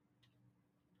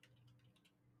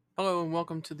Hello and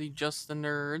welcome to the Just the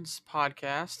Nerds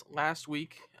podcast. Last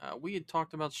week, we had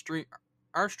talked about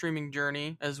our streaming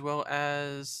journey as well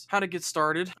as how to get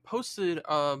started. Posted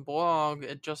a blog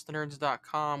at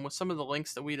justthenerds.com with some of the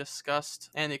links that we discussed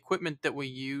and the equipment that we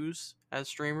use as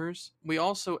streamers. We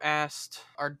also asked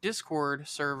our Discord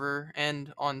server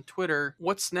and on Twitter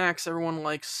what snacks everyone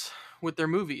likes with their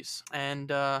movies, and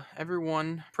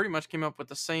everyone pretty much came up with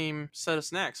the same set of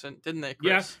snacks, and didn't they,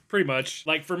 Yeah, Chris? pretty much.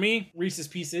 Like for me, Reese's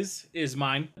Pieces is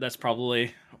mine. That's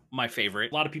probably my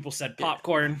favorite. A lot of people said Yeah.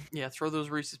 popcorn. Yeah, throw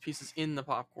those Reese's Pieces in the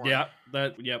popcorn. Yep,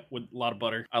 with a lot of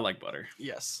butter. I like butter.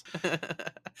 Yes.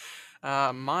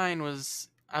 Mine was,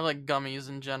 I like gummies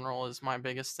in general is my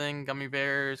biggest thing. Gummy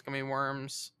bears, gummy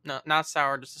worms. No, not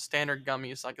sour, just the standard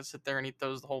gummies. I could sit there and eat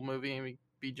those the whole movie and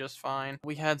be just fine.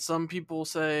 We had some people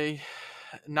say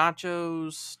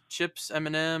nachos, chips,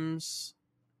 M&Ms.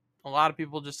 A lot of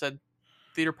people just said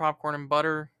theater popcorn and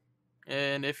butter.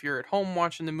 And if you're at home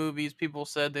watching the movies, people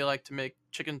said they like to make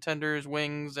chicken tenders,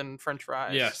 wings, and french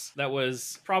fries. Yes, that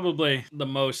was probably the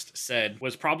most said,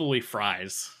 was probably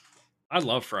fries. I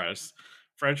love fries.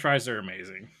 French fries are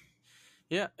amazing.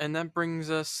 Yeah, and that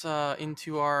brings us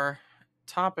into our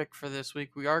topic for this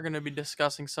week. We are going to be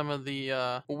discussing some of the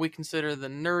what we consider the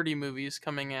nerdy movies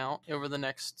coming out over the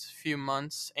next few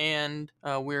months, and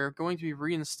we're going to be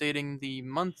reinstating the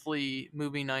monthly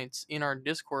movie nights in our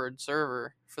Discord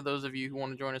server. For those of you who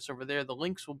want to join us over there, the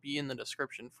links will be in the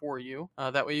description for you.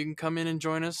 That way you can come in and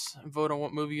join us, vote on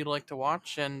what movie you'd like to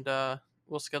watch, and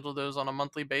we'll schedule those on a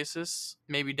monthly basis,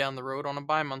 maybe down the road on a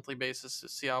bi-monthly basis to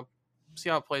see how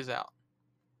it plays out.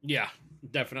 Yeah,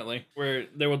 definitely. Where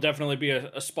there will definitely be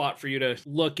a spot for you to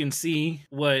look and see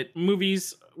what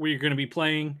movies we're going to be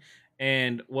playing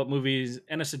and what movies,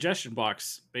 and a suggestion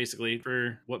box basically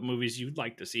for what movies you'd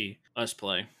like to see us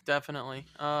play. Definitely.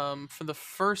 For the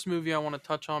first movie I want to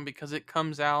touch on because it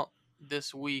comes out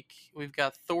this week, we've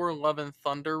got Thor: Love and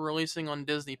Thunder releasing on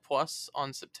Disney Plus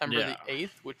on September Yeah. the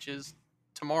 8th, which is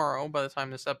tomorrow by the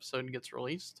time this episode gets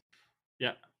released.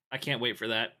 Yeah. I can't wait for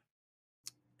that.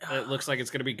 It looks like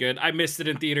it's going to be good. I missed it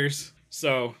in theaters,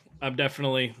 so I'm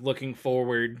definitely looking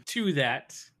forward to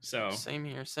that. So Same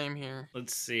here, same here.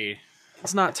 let's see.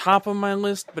 It's not top of my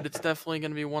list, but it's definitely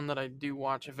going to be one that I do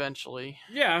watch eventually.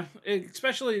 Yeah,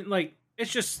 especially like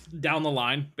it's just down the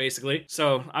line basically.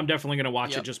 So I'm definitely going to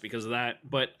watch it just because of that.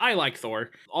 But I like Thor.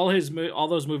 All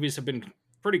those movies have been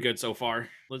pretty good so far.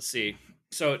 Let's see.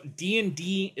 So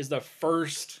D&D is the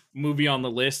first movie on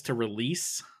the list to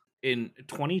release in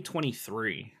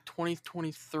 2023.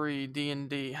 2023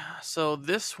 D&D. So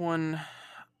this one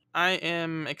I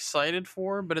am excited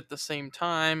for, but at the same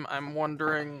time, I'm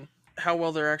wondering how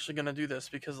well they're actually going to do this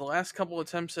because the last couple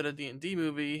attempts at a D&D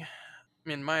movie,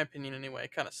 in my opinion anyway,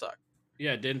 kind of suck.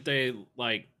 Yeah, didn't they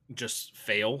like just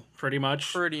fail pretty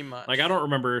much? Pretty much. Like I don't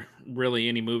remember really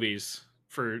any movies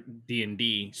for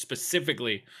D&D,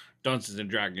 specifically Dungeons and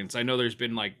Dragons. I know there's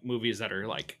been like movies that are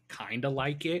like kind of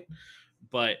like it,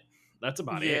 but that's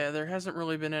about it. Yeah, there hasn't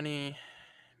really been any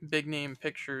big name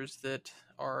pictures that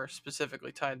are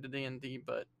specifically tied to D&D,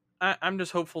 but I'm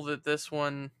just hopeful that this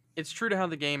one, it's true to how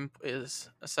the game is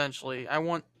essentially.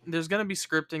 There's going to be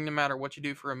scripting no matter what you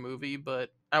do for a movie,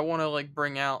 but I want to like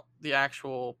bring out the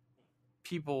actual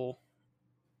people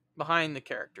behind the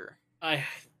character. I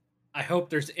hope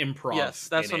there's improv. Yes,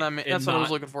 that's what I mean. That's what I was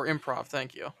looking for. Improv.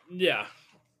 Thank you. Yeah.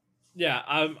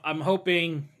 I'm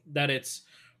hoping that it's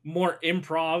more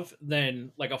improv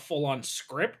than like a full on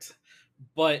script,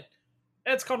 but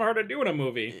it's kind of hard to do in a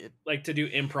movie. Like to do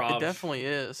improv. It definitely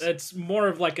is. It's more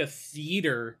of like a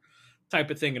theater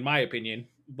type of thing, in my opinion.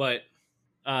 But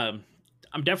I'm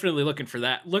definitely looking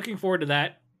forward to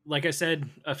that. Like I said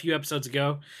a few episodes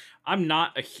ago, I'm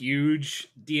not a huge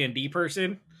D&D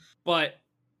person, but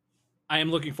I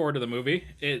am looking forward to the movie.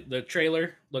 The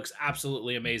trailer looks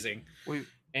absolutely amazing.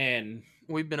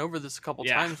 We've been over this a couple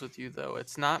times with you, though.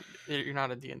 It's not, you're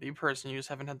not a D&D person. You just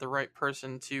haven't had the right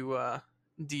person to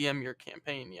DM your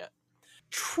campaign yet.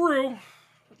 True.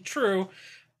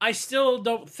 I still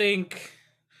don't think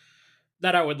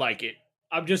that I would like it.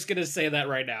 I'm just going to say that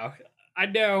right now. I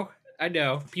know.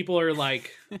 People are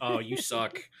like, oh, you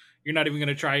suck. You're not even going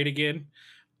to try it again.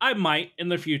 I might in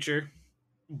the future,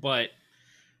 but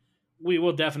we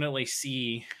will definitely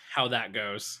see how that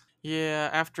goes. Yeah,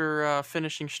 after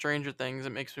finishing Stranger Things,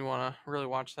 it makes me want to really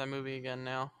watch that movie again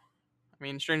now. I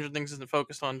mean, Stranger Things isn't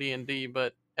focused on D&D,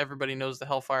 but everybody knows the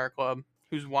Hellfire Club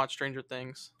who's watched Stranger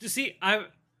Things. You see,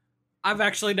 I've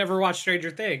actually never watched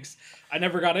Stranger Things. I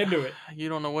never got into it. You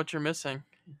don't know what you're missing.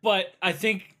 But I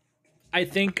think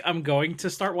I'm going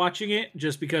to start watching it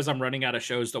just because I'm running out of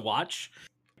shows to watch.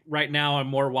 right now I'm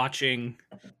more watching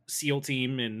SEAL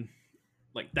Team and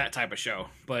like that type of show.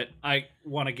 But I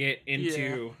want to get Yeah.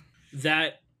 into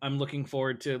that. I'm looking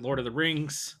forward to Lord of the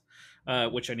Rings,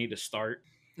 which I need to start.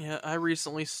 Yeah, I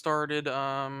recently started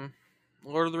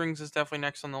Lord of the Rings is definitely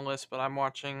next on the list, but I'm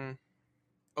watching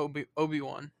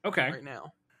Obi-Wan Okay. right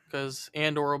now cuz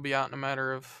Andor will be out in a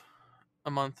matter of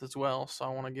a month as well, so I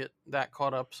want to get that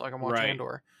caught up so I can watch Right.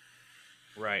 Andor.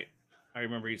 Right. I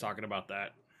remember you talking about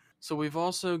that. So we've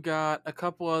also got a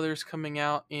couple others coming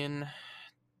out in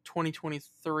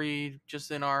 2023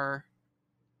 just in our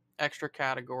extra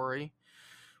category.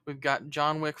 We've got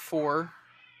John Wick 4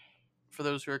 for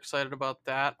those who are excited about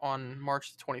that on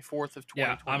March the 24th of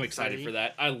Yeah, I'm excited for 2023.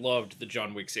 that. I loved the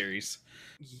John Wick series.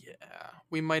 Yeah,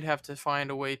 we might have to find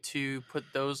a way to put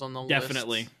those on the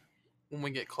Definitely. list when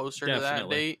we get closer to that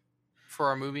Definitely. date for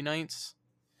our movie nights.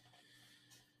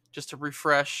 Just to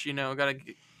refresh, got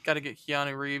to get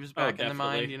Keanu Reeves Oh, back in the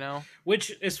mind, definitely. you know.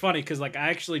 Which is funny because like I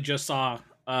actually just saw.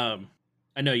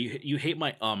 I know you hate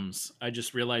my ums. I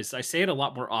just realized I say it a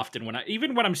lot more often when I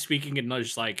even when I'm speaking and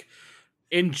just like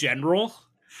in general.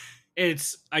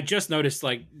 It's I just noticed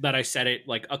like that I said it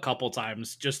like a couple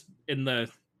times just in the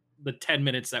 10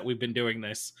 minutes that we've been doing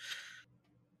this.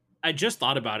 I just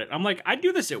thought about it. I'm like I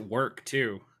do this at work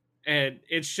too, and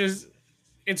it's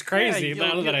Yeah, crazy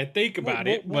now that I think about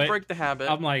it. we'll But break the habit.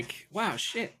 I'm like, wow,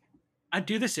 shit. I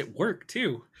do this at work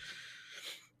too.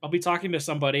 I'll be talking to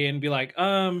somebody and be like,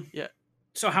 Yeah,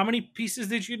 so how many pieces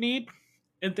did you need?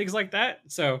 And things like that.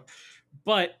 So,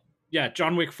 but yeah,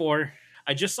 John Wick 4.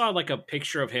 I just saw like a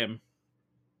picture of him,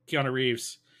 Keanu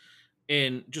Reeves,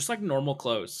 in just like normal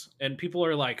clothes. And people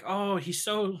are like, oh, he's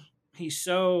so,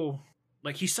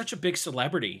 like, he's such a big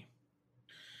celebrity.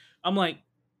 I'm like,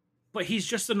 but he's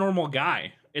just a normal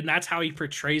guy. And that's how he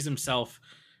portrays himself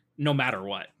no matter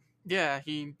what. yeah,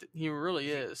 he really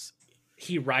is.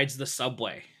 He rides the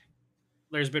subway.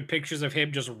 There's been pictures of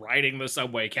him just riding the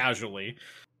subway casually.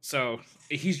 So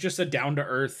he's just a down to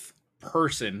earth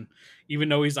person, even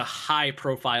though he's a high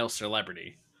profile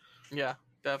celebrity. Yeah,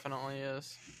 definitely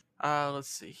is. Let's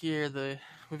see here.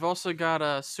 We've also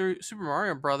got Super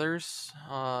Mario Brothers,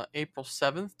 April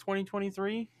 7th,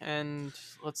 2023, and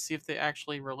let's see if they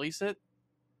actually release it.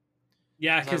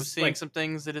 Yeah, Because I was because seeing like, some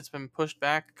things that it's been pushed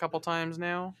back a couple times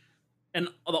now. and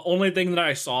the only thing that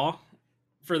I saw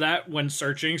for that when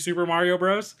searching Super Mario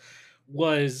Bros.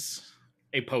 Was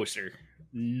a poster,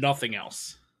 nothing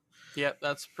else. Yep,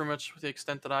 that's pretty much the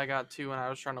extent that I got to when I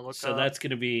was trying to look So up. that's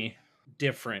going to be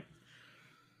different.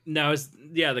 Now,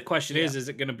 the question Yeah. is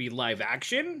it going to be live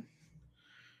action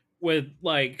with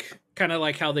like kind of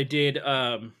like how they did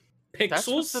That's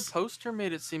what the Pixels, poster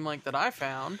made it seem like that I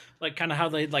found. like kind of how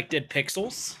they like did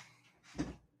Pixels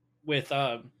with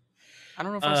I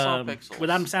don't know if I saw Pixels. with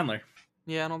Adam Sandler.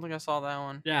 Yeah, I don't think I saw that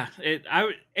one. Yeah,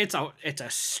 it's a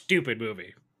stupid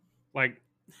movie. Like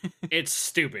it's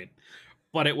stupid,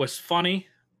 but it was funny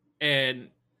and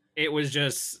it was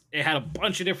just it had a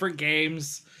bunch of different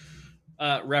games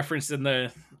referenced in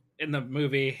the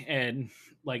movie and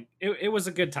like it was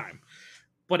a good time,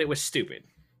 but it was stupid.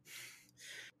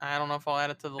 I don't know if I'll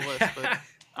add it to the list, but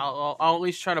I'll at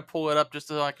least try to pull it up just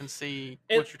so I can see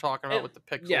what you're talking about with the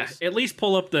pixels. Yeah, at least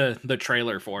pull up the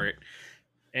trailer for it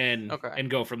and Okay. and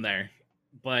go from there.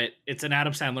 But it's an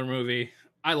Adam Sandler movie.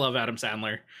 I love Adam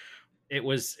Sandler. It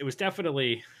was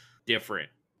definitely different.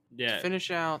 Yeah. To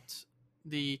finish out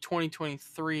the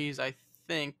 2023s, I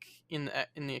think in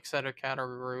the etc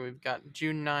category, we've got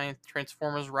June 9th,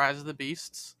 Transformers: Rise of the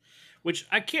Beasts. Which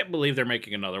I can't believe they're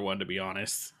making another one, to be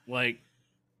honest. Like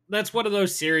that's one of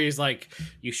those series like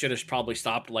you should have probably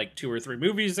stopped like 2 or 3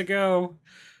 movies ago.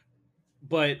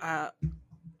 But I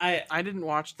didn't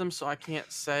watch them, so I can't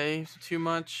say too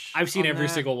much. I've seen on every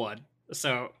that. single one.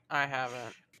 So I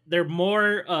haven't. they're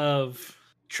more of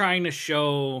trying to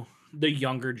show the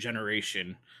younger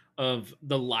generation of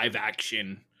the live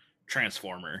action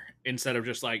Transformer instead of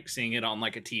just like seeing it on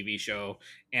like a TV show,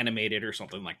 animated or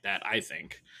something like that, I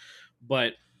think.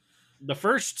 But the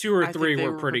first 2 or 3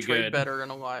 were pretty good. Better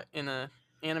in a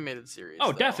animated series.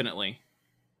 Oh, though. definitely.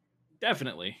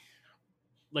 Definitely.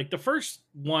 Like the first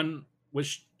one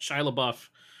was Shia LaBeouf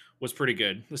was pretty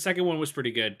good. The second one was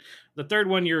pretty good. The third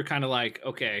one you were kind of like,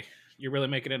 okay, you're really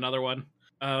making another one?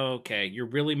 Okay, you're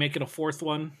really making a fourth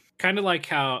one? Kind of like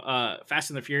how Fast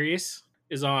and the Furious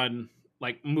is on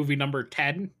like movie number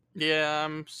 10. Yeah,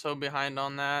 I'm so behind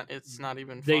on that. It's not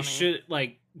even funny. They should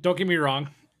like don't get me wrong.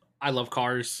 I love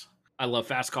cars. I love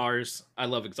fast cars. I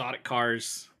love exotic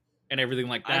cars and everything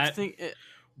like that.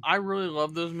 I really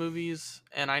love those movies,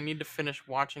 and I need to finish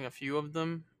watching a few of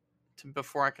them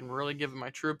before I can really give my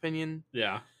true opinion.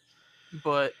 Yeah.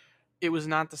 But it was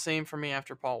not the same for me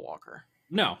after Paul Walker.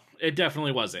 No, it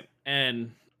definitely wasn't.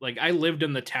 And like I lived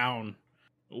in the town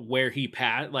where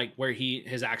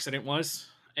his accident was,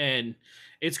 and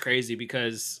it's crazy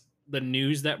because the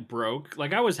news that broke,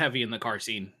 like I was heavy in the car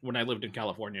scene when I lived in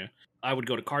California. I would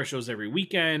go to car shows every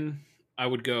weekend. I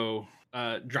would go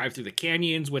drive through the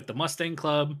canyons with the Mustang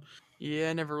Club. Yeah,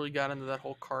 I never really got into that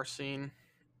whole car scene.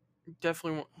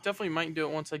 Definitely might do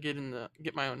it once I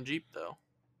get my own Jeep though.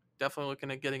 Definitely looking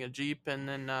at getting a Jeep and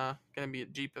then gonna be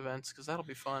at Jeep events because that'll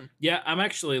be fun. Yeah, I'm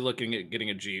actually looking at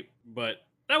getting a Jeep, but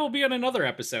that will be on another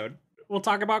episode. We'll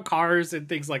talk about cars and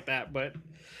things like that, but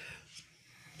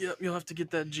Yep, you'll have to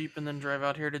get that Jeep and then drive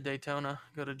out here to Daytona.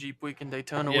 Go to Jeep Week in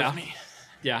Daytona Yeah. with me.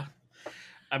 yeah.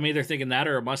 I'm either thinking that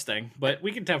or a Mustang, but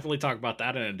we can definitely talk about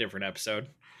that in a different episode.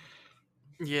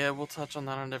 Yeah, we'll touch on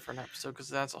that on a different episode because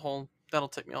that'll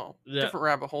take me a Yeah. different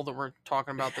rabbit hole that we're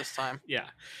talking about this time. Yeah.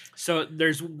 So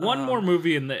there's one more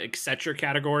movie in the etc.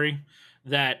 category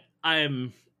that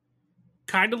I'm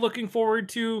kind of looking forward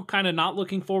to, kind of not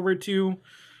looking forward to.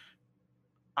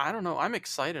 I don't know. I'm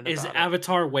excited Is about it.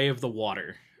 Avatar Way of the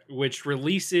Water, which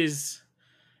releases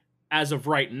as of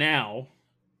right now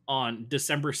on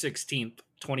December 16th,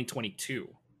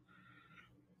 2022.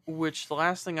 Which the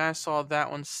last thing I saw,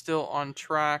 that one's still on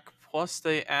track. Plus,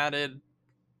 they added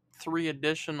 3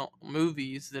 additional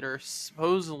movies that are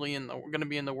supposedly going to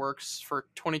be in the works for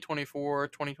 2024,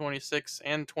 2026,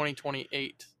 and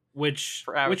 2028. Which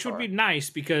For Avatar. would be nice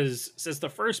because since the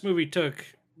first movie took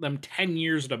them 10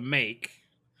 years to make,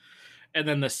 and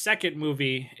then the second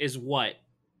movie is what,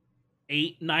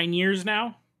 8-9 years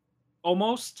now,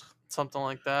 almost Something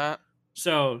like that.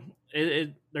 So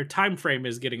their time frame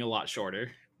is getting a lot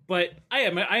shorter, but I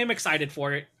am excited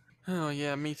for it. Oh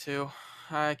yeah, me too.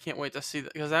 I can't wait to see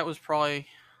that because that was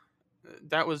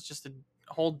just a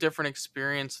whole different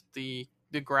experience. The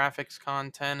graphics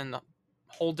content and the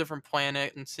whole different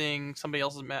planet and seeing somebody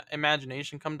else's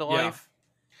imagination come to life.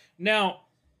 Now,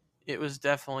 it was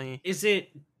definitely. Is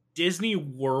it Disney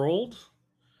World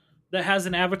that has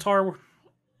an Avatar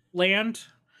land?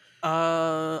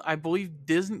 I believe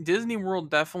Disney World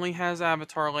definitely has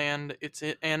Avatar Land. It's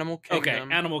at Animal Kingdom.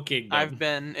 Okay, Animal Kingdom. I've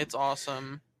been. It's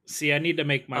awesome. See, I need to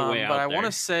make my way out. But I there. want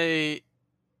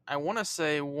to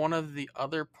say one of the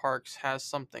other parks has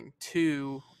something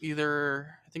too. I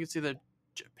think it's either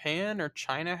Japan or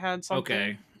China had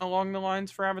something along the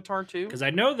lines for Avatar too. Because I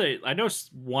know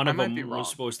one of them was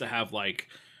supposed to have like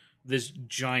this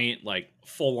giant, like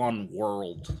full-on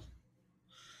world.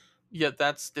 Yeah,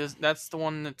 that's the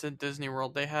one that's at Disney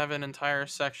World. They have an entire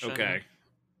section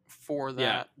for that.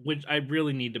 Yeah, which I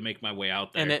really need to make my way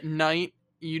out there. And at night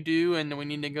you do, and we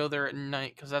need to go there at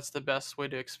night because that's the best way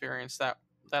to experience that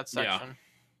section.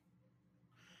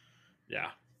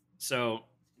 Yeah. So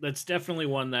that's definitely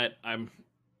one that I'm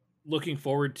looking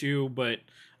forward to, but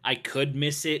I could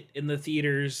miss it in the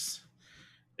theaters.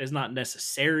 It's not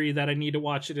necessary that I need to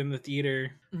watch it in the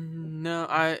theater.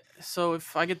 No, so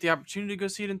if I get the opportunity to go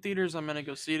see it in theaters, I'm gonna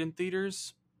go see it in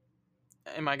theaters.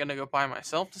 Am I gonna go by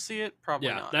myself to see it? Probably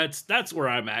not. That's where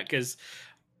I'm at, because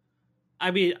I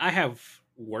mean, I have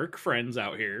work friends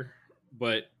out here,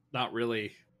 but not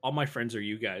really. All my friends are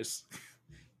you guys.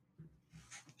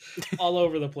 All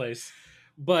over the place.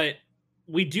 But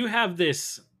we do have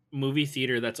this movie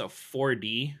theater that's a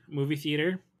 4D movie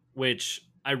theater, which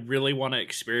I really want to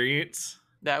experience.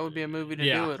 That would be a movie to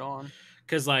do it on.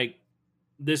 Because, like,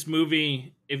 this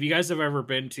movie, if you guys have ever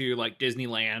been to, like,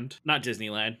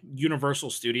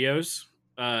 Universal Studios,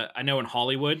 I know in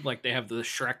Hollywood, like, they have the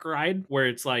Shrek ride, where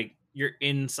it's, like, you're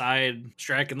inside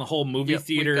Shrek and the whole movie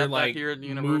theater, like,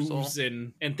 moves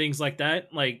and things like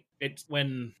that. Like, it's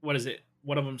when, what is it?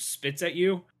 One of them spits at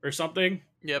you or something.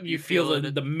 Yep, you feel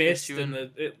the mist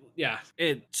and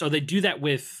so they do that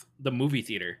with the movie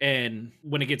theater, and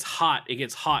when it gets hot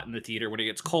in the theater. When it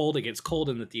gets cold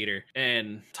in the theater.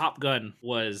 And Top Gun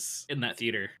was in that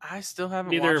theater. I still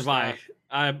haven't. Neither watched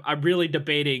have that. I'm really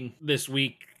debating this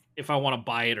week if I want to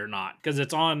buy it or not, because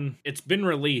it's been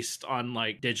released on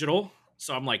like digital,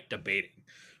 so I'm like debating.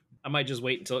 I might just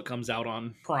wait until it comes out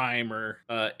on Prime or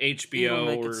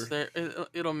HBO.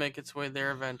 It'll make its way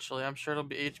there eventually. I'm sure it'll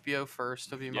be HBO first.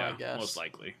 It'll be my guess. Most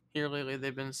likely. Here lately,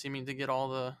 they've been seeming to get all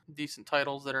the decent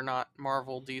titles that are not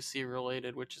Marvel, DC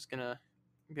related, which is gonna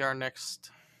be our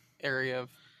next area of.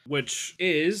 Which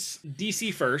is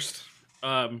DC first.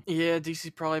 Yeah,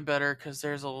 DC probably better because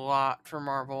there's a lot for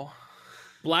Marvel.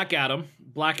 Black Adam.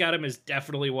 Black Adam is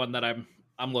definitely one that I'm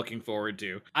looking forward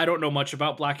to. I don't know much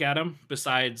about Black Adam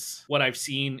besides what I've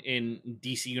seen in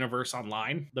DC Universe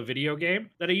Online, the video game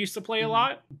that I used to play a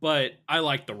lot, but I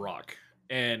like The Rock,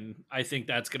 and I think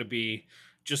that's going to be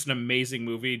just an amazing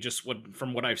movie. Just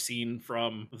from what I've seen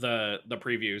from the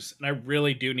previews, and I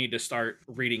really do need to start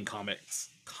reading comics.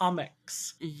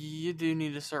 You do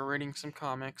need to start reading some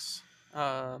comics.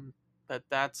 But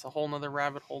that's a whole nother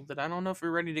rabbit hole that I don't know if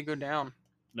we're ready to go down.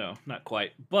 No, not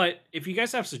quite. But if you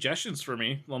guys have suggestions for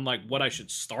me on like what I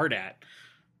should start at,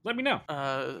 let me know.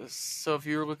 So if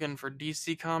you're looking for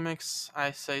DC comics,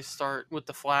 I say start with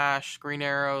the Flash, Green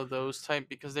Arrow, those type,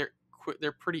 because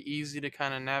they're pretty easy to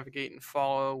kind of navigate and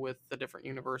follow with the different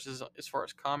universes as far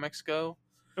as comics go.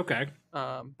 Okay.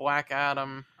 Black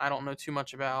Adam, I don't know too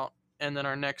much about. And then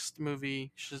our next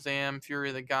movie, Shazam! Fury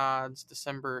of the Gods,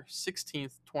 December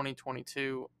 16th,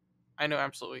 2022. I know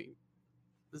absolutely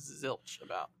zilch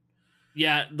about.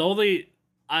 Yeah,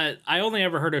 I only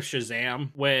ever heard of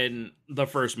Shazam when the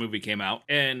first movie came out,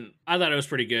 and I thought it was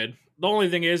pretty good. The only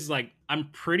thing is, like, I'm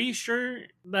pretty sure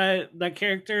that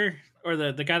character or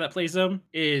the guy that plays him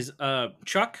is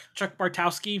Chuck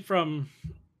Bartowski from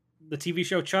the TV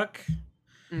show Chuck.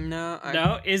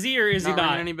 No, is he or is he not?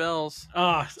 Ringing any bells?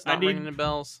 Oh, Ringing any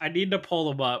bells. I need to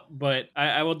pull him up, but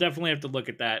I will definitely have to look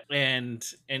at that and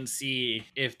see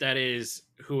if that is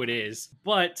who it is.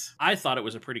 But I thought it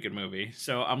was a pretty good movie,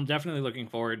 so I'm definitely looking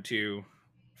forward to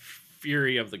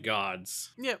Fury of the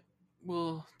Gods. Yep,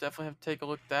 we'll definitely have to take a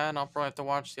look at that, and I'll probably have to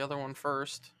watch the other one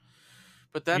first.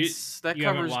 But that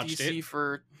covers DC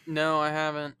for... No, I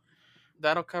haven't.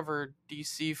 That'll cover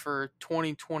DC for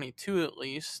 2022 at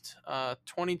least.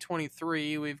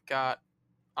 2023, we've got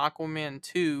Aquaman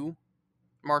 2,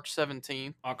 March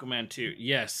 17th. Aquaman 2,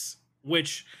 yes.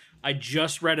 Which I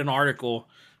just read an article.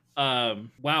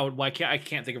 Wow, I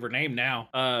can't think of her name now.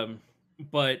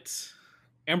 But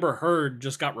Amber Heard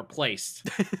just got replaced.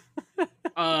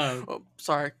 Oh,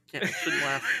 sorry, shouldn't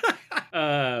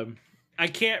laugh. I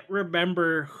can't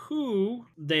remember who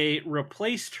they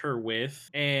replaced her with,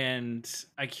 and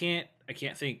I can't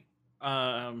think.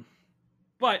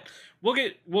 But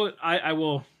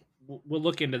we'll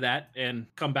look into that and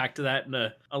come back to that in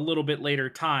a little bit later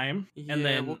time. Yeah, and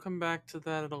then we'll come back to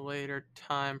that at a later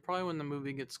time, probably when the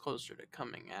movie gets closer to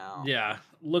coming out. Yeah,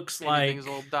 looks Maybe like things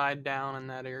will die down in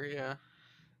that area.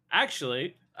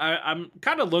 Actually, I'm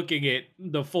kind of looking at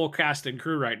the full cast and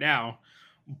crew right now,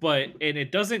 and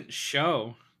it doesn't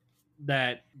show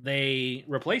that they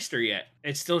replaced her yet.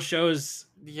 It still shows.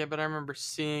 Yeah, but I remember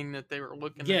seeing that they were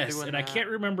looking. Yes, and I can't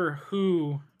remember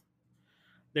who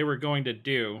they were going to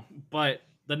do. But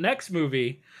the next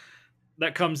movie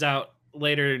that comes out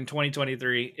later in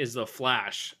 2023 is The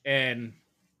Flash, and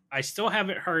I still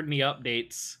haven't heard any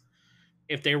updates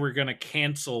if they were going to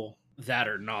cancel that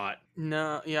or not.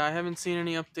 No, yeah, I haven't seen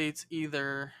any updates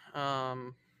either.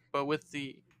 But with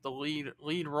the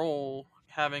lead role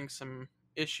having some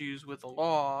issues with the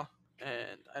law,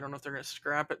 and I don't know if they're gonna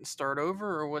scrap it and start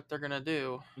over or what they're gonna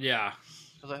do. Yeah,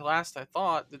 because last I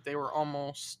thought that they were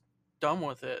almost done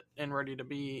with it and ready to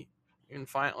be in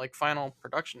final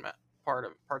production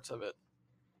parts of it.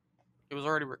 It was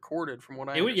already recorded from what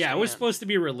I understand. Yeah, it was supposed to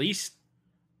be released,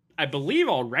 I believe,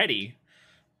 already.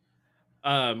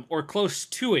 Or close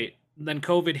to it. Then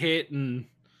COVID hit, and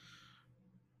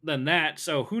then that.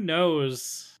 So who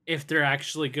knows if they're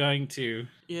actually going to?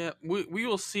 Yeah, we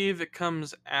will see if it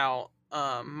comes out.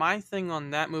 My thing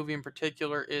on that movie in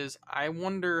particular is I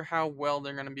wonder how well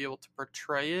they're going to be able to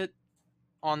portray it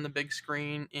on the big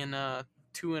screen in a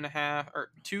 2.5 or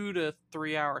 2 to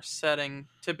 3 hour setting.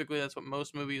 Typically, that's what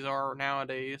most movies are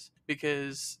nowadays,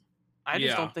 because I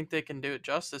just don't think they can do it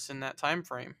justice in that time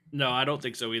frame. No, I don't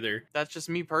think so either. That's just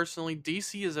me personally.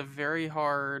 DC is a very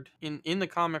hard... In the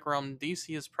comic realm,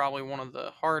 DC is probably one of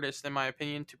the hardest, in my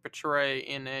opinion, to portray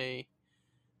in a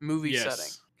movie setting.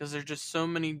 Because there's just so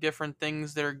many different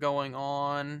things that are going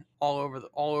on all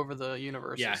over the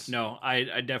universe. Yeah, no,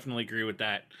 I definitely agree with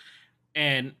that.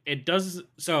 And it does...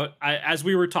 So, as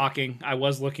we were talking, I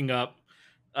was looking up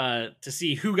to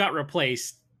see who got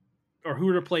replaced, or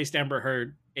who replaced Amber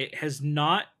Heard. It has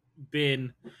not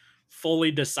been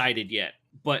fully decided yet,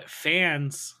 but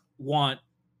fans want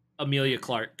Emilia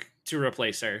Clarke to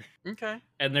replace her. Okay.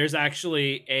 And there's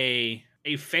actually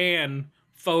a fan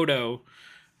photo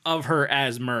of her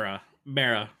as Mera,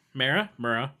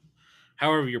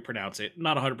 however you pronounce it.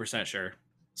 Not 100% sure.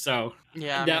 So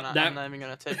yeah, I'm not even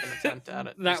gonna take an attempt at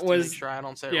it. That was, to make sure I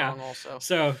don't say it wrong. Also,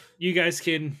 so you guys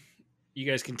can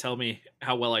tell me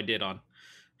how well I did on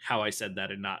how I said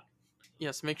that and not.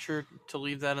 Yes, make sure to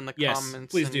leave that in the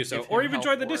comments. Please do so. Or even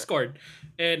join the Discord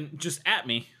and just at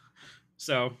me.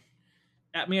 So,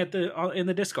 at me in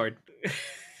the Discord.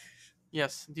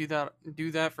 Yes, do that.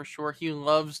 Do that for sure. He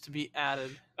loves to be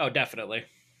added. Oh, definitely.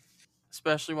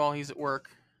 Especially while he's at work.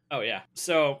 Oh, yeah.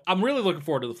 So, I'm really looking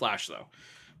forward to The Flash, though.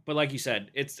 But like you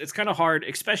said, it's kind of hard,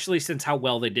 especially since how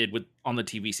well they did with on the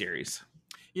TV series.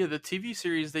 Yeah, the TV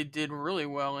series they did really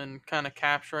well in kind of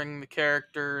capturing the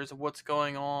characters, what's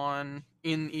going on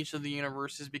in each of the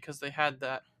universes because they had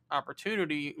that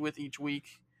opportunity with each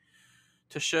week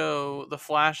to show the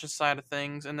Flash's side of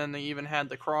things, and then they even had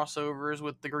the crossovers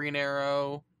with the Green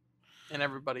Arrow and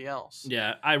everybody else.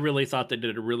 Yeah, I really thought they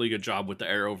did a really good job with the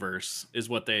Arrowverse. Is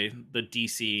what the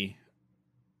DC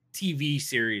TV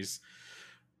series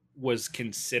was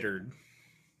considered.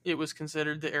 It was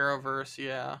considered the Arrowverse,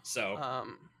 yeah. So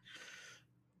Um,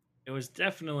 it was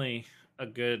definitely a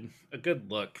good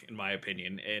look in my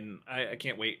opinion, and I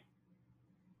can't wait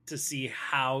to see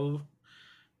how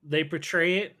they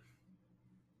portray it.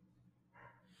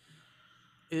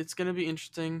 it's gonna be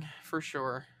interesting for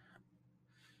sure.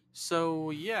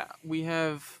 So yeah, we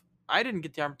have. I didn't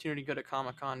get the opportunity to go to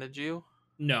Comic-Con. Did you?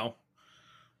 No,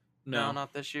 No, no,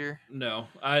 not this year. no.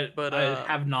 But I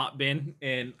have not been,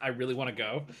 and I really want to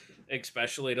go,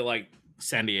 especially to like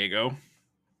San Diego,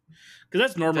 because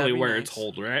that's normally that'd be where it's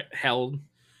nice. held,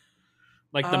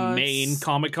 like the main It's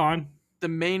Comic Con. the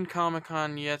main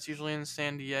Comic-Con. Yeah, it's usually in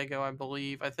San Diego, I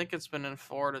believe. I think it's been in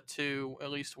Florida too,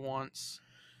 at least once.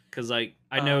 Because like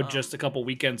I know just Um, a couple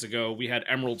weekends ago we had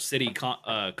Emerald City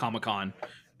Comic Con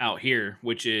out here,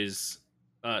 which is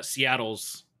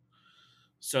Seattle's.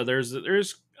 So there's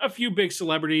a few big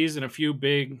celebrities and a few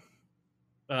big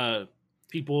uh,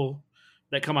 people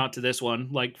that come out to this one.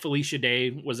 Like Felicia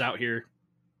Day was out here.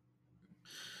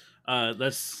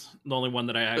 That's the only one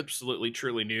that I but absolutely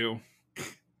truly knew.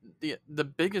 the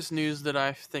biggest news that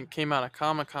I think came out of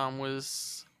Comic Con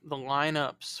was the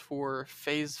lineups for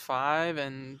Phase 5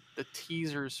 and the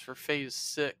teasers for Phase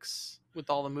 6 with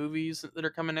all the movies that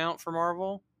are coming out for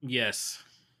Marvel. Yes,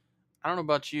 I don't know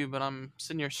about you, but I'm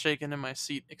sitting here shaking in my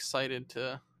seat, excited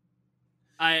to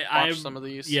I watch some of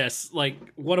these. yes, like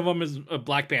one of them is a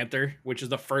Black Panther, which is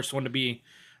the first one to be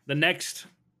the next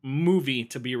movie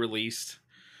to be released,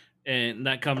 and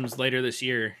that comes later this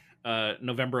year,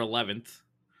 November 11th.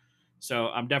 So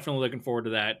I'm definitely looking forward to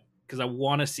that because I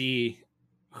want to see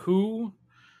who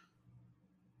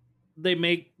they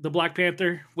make the Black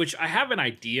Panther, which I have an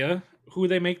idea who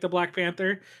they make the Black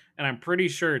Panther, and I'm pretty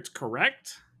sure it's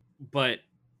correct, but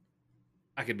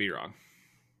I could be wrong.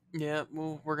 Yeah,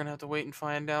 well, we're gonna have to wait and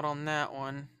find out on that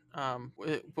one.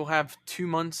 We'll have 2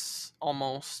 months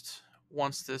almost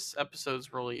once this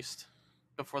episode's released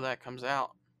before that comes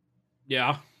out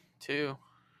Yeah, too.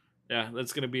 yeah,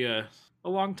 that's gonna be a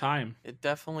long time. It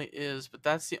definitely is, but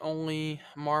that's the only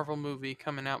Marvel movie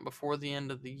coming out before the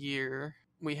end of the year.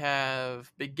 We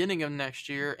have beginning of next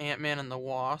year Ant-Man and the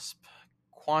Wasp,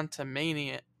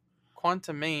 Quantumania,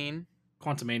 Quantumane,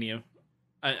 Quantumania.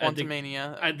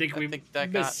 Quantumania. I think I we think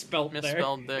that got misspelt there.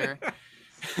 misspelled there.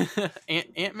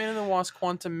 Ant-Man and the Wasp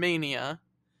Quantumania,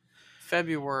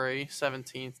 February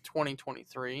 17th,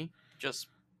 2023, just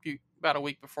about a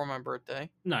week before my birthday.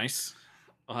 Nice.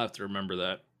 I'll have to remember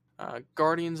that.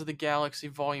 Guardians of the Galaxy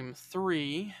Volume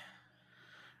 3,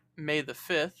 May the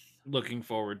 5th, Looking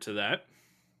forward to that.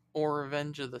 or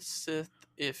Revenge of the Sith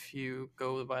if you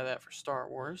go by that for Star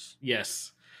Wars.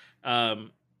 Yes.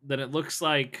 Then it looks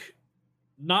like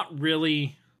not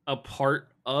really a part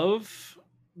of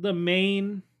the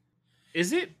main.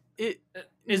 Is it? It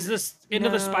Is this Into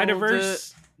the no, Spider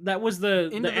Verse? That was the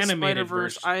Into the animated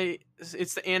Spider-Verse. version.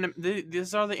 It's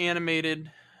these are the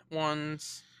animated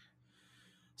ones.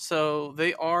 So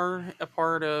they are a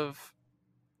part of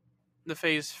the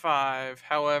Phase 5.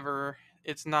 However,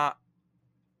 it's not.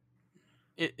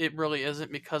 It really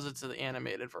isn't because it's the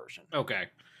animated version. Okay.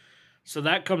 So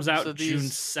that comes out So June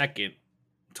these 2nd,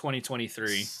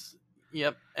 2023.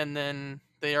 Yep, and then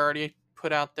they already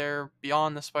put out there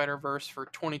Beyond the Spider-Verse for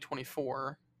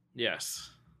 2024.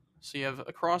 Yes. So you have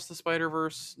Across the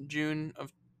Spider-Verse June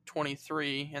of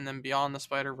 23 and then Beyond the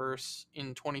Spider-Verse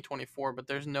in 2024, but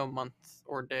there's no month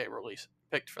or day release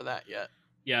picked for that yet.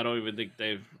 Yeah, I don't even think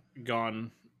they've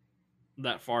gone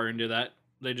that far into that.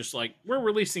 They just like, we're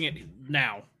releasing it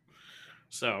now.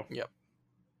 So. Yep.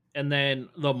 And then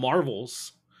the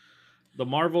Marvels. The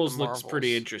Marvels The looks pretty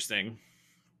Marvels. interesting.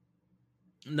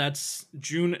 And that's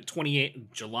June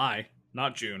 28th, July,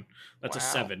 not June. That's a Wow.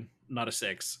 7, not a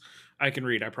 6. I can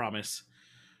read, I promise.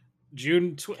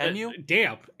 June Can you?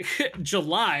 Damn.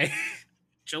 July.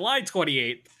 July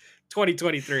 28th,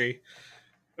 2023.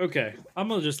 Okay, I'm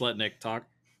going to just let Nick talk.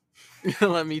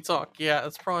 Let me talk. Yeah,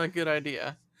 that's probably a good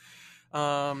idea.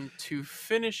 To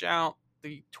finish out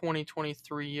the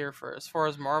 2023 year for as far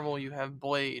as Marvel, you have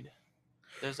Blade.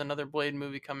 There's another Blade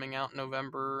movie coming out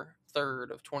November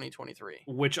 3rd of 2023.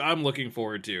 Which I'm looking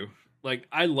forward to. Like,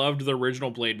 I loved the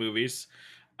original Blade movies.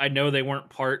 I know they weren't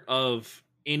part of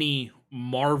any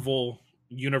Marvel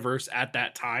universe at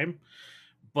that time,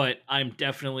 but I'm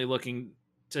definitely looking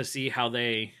to see how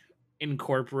they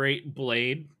incorporate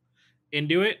Blade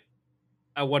into it.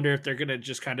 I wonder if they're going to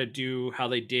just kind of do how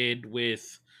they did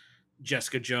with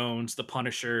Jessica Jones, The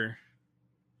Punisher,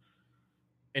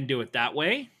 and do it that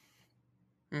way.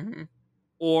 Mm-hmm.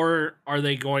 Or are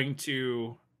they going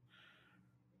to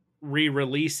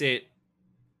re-release it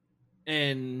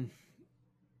and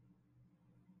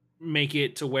make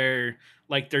it to where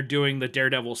like they're doing the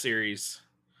Daredevil series,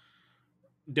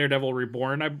 Daredevil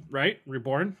Reborn, right?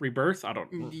 Reborn, Rebirth. I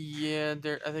don't. Yeah,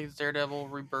 I think it's Daredevil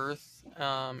Rebirth.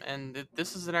 And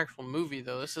this is an actual movie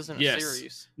though. This isn't a Yes.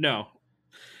 series. No.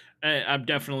 I'm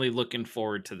definitely looking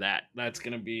forward to that. That's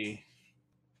gonna be.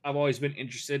 I've always been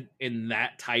interested in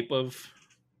that type of,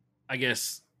 I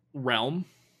guess, realm.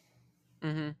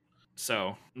 Mm-hmm.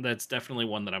 So that's definitely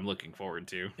one that I'm looking forward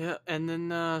to. Yeah, and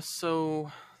then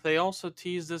so they also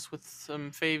teased us with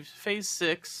some Phase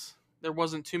 6. There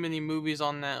wasn't too many movies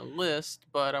on that list,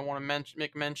 but I want to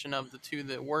make mention of the two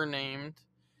that were named.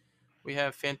 We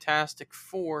have Fantastic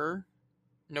Four,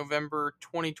 November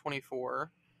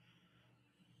 2024,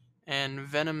 and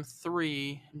Venom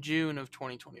 3, June of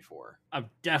 2024. I'm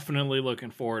definitely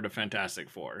looking forward to Fantastic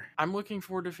Four. I'm looking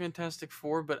forward to Fantastic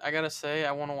Four, but I gotta say,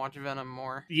 I want to watch Venom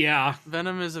more. Yeah.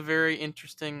 Venom is a very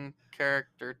interesting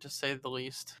character, to say the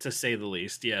least. To say the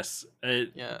least, yes.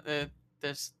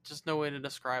 There's just no way to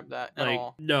describe that at Like,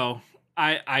 all. no.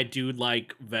 I do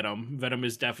like Venom. Venom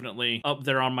is definitely up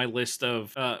there on my list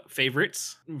of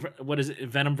favorites. What is it?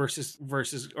 Venom versus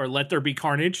or Let There Be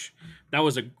Carnage. That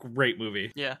was a great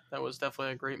movie. Yeah, that was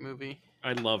definitely a great movie.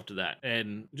 I loved that,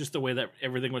 and just the way that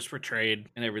everything was portrayed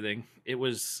and everything. It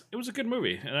was a good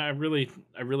movie, and I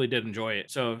really did enjoy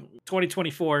it. So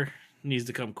 2024 needs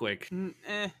to come quick.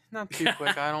 Not too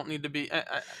quick. I don't need to be.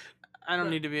 I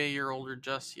don't need to be a year older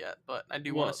just yet, but I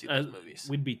do want to see those movies.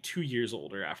 We'd be 2 years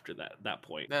older after that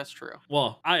point. That's true.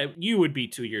 Well, you would be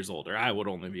 2 years older. I would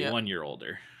only be 1 year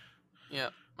older. Yeah,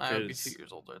 I would be 2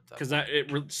 years older at that. Because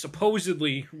it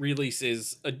supposedly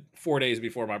releases 4 days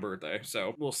before my birthday,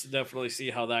 so we'll definitely see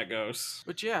how that goes.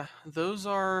 But yeah, those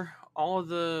are all of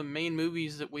the main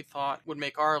movies that we thought would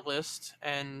make our list,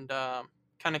 and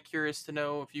kind of curious to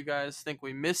know if you guys think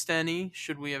we missed any.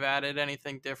 Should we have added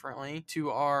anything differently to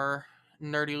our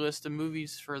nerdy list of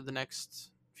movies for the next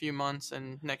few months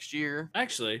and next year?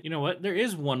 Actually, you know what? There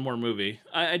is one more movie.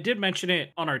 I did mention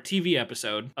it on our TV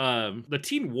episode. The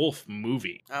Teen Wolf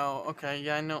movie. Oh, okay.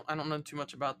 Yeah, I don't know too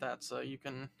much about that, so you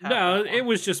can have No, it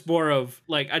was just more of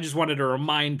like I just wanted to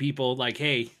remind people like,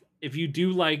 hey, if you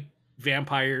do like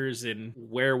vampires and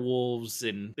werewolves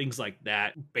and things like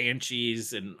that,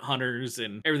 banshees and hunters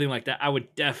and everything like that, I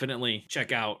would definitely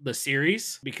check out the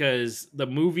series because the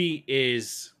movie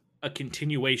is a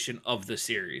continuation of the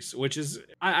series, which is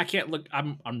I can't look.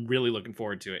 I'm really looking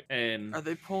forward to it. And are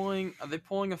they pulling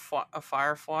a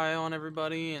Firefly on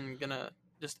everybody and gonna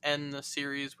just end the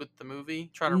series with the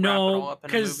movie? Try to wrap it all up in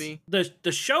a movie?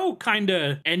 The show kind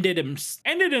of ended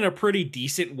in a pretty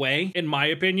decent way, in my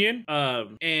opinion.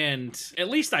 And at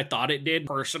least I thought it did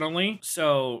personally.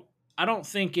 So I don't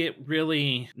think it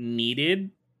really needed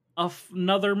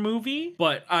another movie,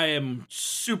 but I am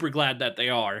super glad that they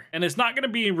are. And it's not going to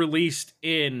be released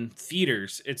in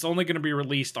theaters. It's only going to be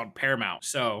released on Paramount.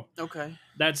 So okay,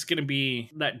 that's going to be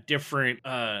that different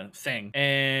thing.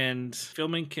 And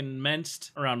filming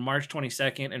commenced around March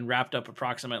 22nd and wrapped up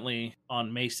approximately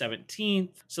on May 17th.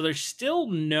 So there's still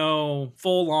no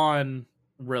full-on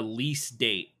release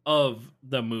date of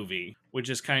the movie, which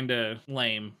is kind of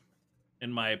lame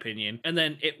in my opinion. And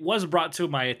then it was brought to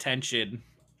my attention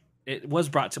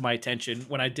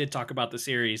when I did talk about the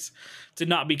series to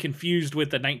not be confused with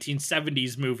the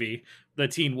 1970s movie, The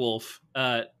Teen Wolf.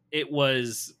 It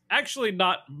was actually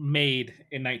not made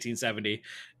in 1970.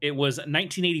 It was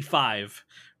 1985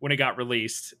 when it got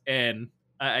released, and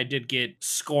I did get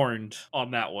scorned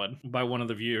on that one by one of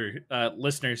the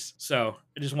listeners. So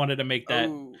I just wanted to make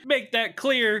that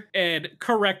clear and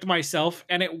correct myself.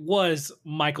 And it was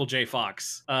Michael J.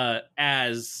 Fox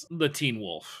as the Teen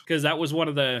Wolf, because that was one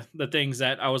of the things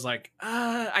that I was like,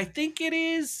 I think it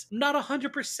is not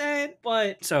 100%,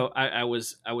 but so I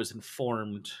was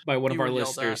informed by one of our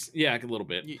listeners. Yeah, a little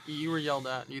bit. You were yelled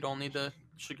at. You don't need to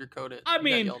sugarcoat it. I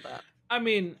mean, yelled at.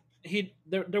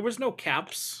 There was no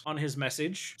caps on his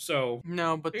message, so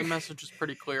no, but the message was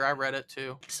pretty clear. I read it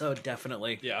too. So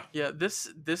definitely, yeah. This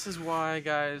is why,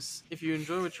 guys, if you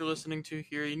enjoy what you're listening to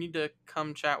here, you need to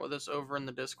come chat with us over in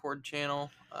the Discord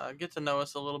channel. Get to know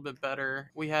us a little bit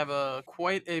better. We have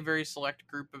quite a very select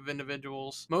group of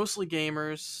individuals, mostly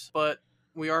gamers, but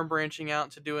we are branching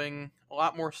out to doing a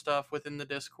lot more stuff within the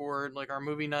Discord, like our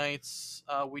movie nights.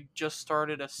 We just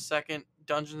started a second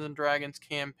Dungeons and Dragons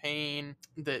campaign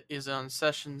that is on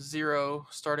session 0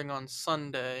 starting on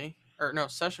Sunday. Or no,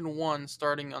 session 1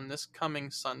 starting on this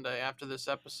coming Sunday after this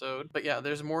episode. But yeah,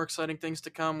 there's more exciting things to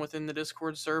come within the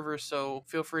Discord server, so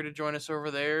feel free to join us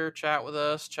over there, chat with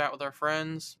us, chat with our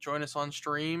friends, join us on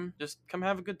stream. Just come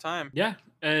have a good time. Yeah,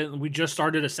 and we just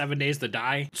started a 7 Days to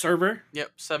Die server.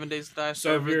 Yep, 7 Days to Die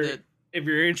So server. if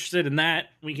you're interested in that,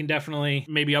 we can definitely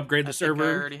maybe upgrade the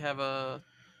server.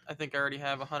 I think I already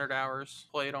have 100 hours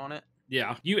played on it.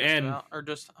 Yeah, or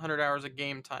just 100 hours of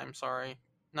game time. Sorry,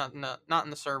 not in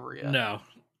the server yet. No,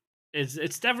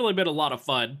 it's definitely been a lot of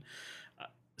fun.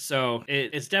 So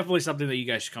it's definitely something that you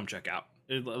guys should come check out.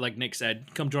 Like Nick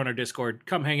said, come join our Discord,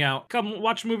 come hang out, come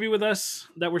watch a movie with us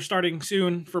that we're starting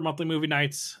soon for monthly movie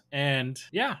nights. And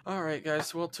yeah. All right,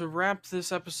 guys. Well, to wrap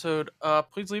this episode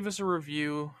up, please leave us a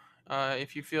review.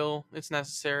 If you feel it's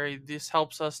necessary. This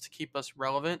helps us to keep us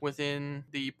relevant within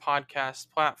the podcast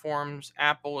platforms.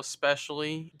 Apple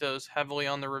especially does heavily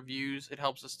on the reviews. It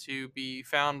helps us to be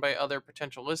found by other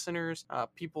potential listeners,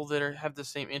 people that have the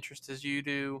same interest as you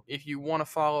do. If you want to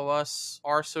follow us,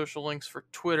 our social links for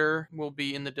Twitter will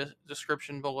be in the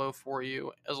description below for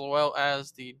you, as well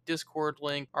as the Discord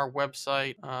link, our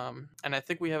website, and I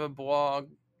think we have a blog.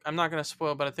 I'm not going to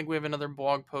spoil, but I think we have another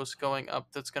blog post going up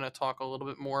that's going to talk a little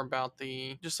bit more about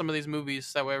just some of these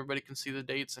movies. That way everybody can see the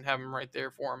dates and have them right there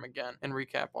for them again and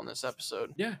recap on this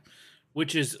episode. Yeah.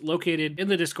 Which is located in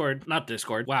the Discord. Not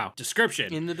Discord. Wow.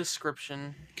 Description. In the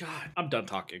description. God, I'm done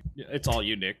talking. It's all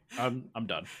you, Nick. I'm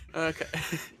done. Okay.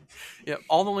 Yep.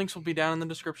 All the links will be down in the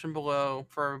description below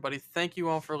for everybody. Thank you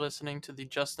all for listening to the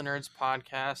Just the Nerds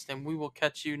podcast, and we will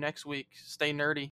catch you next week. Stay nerdy.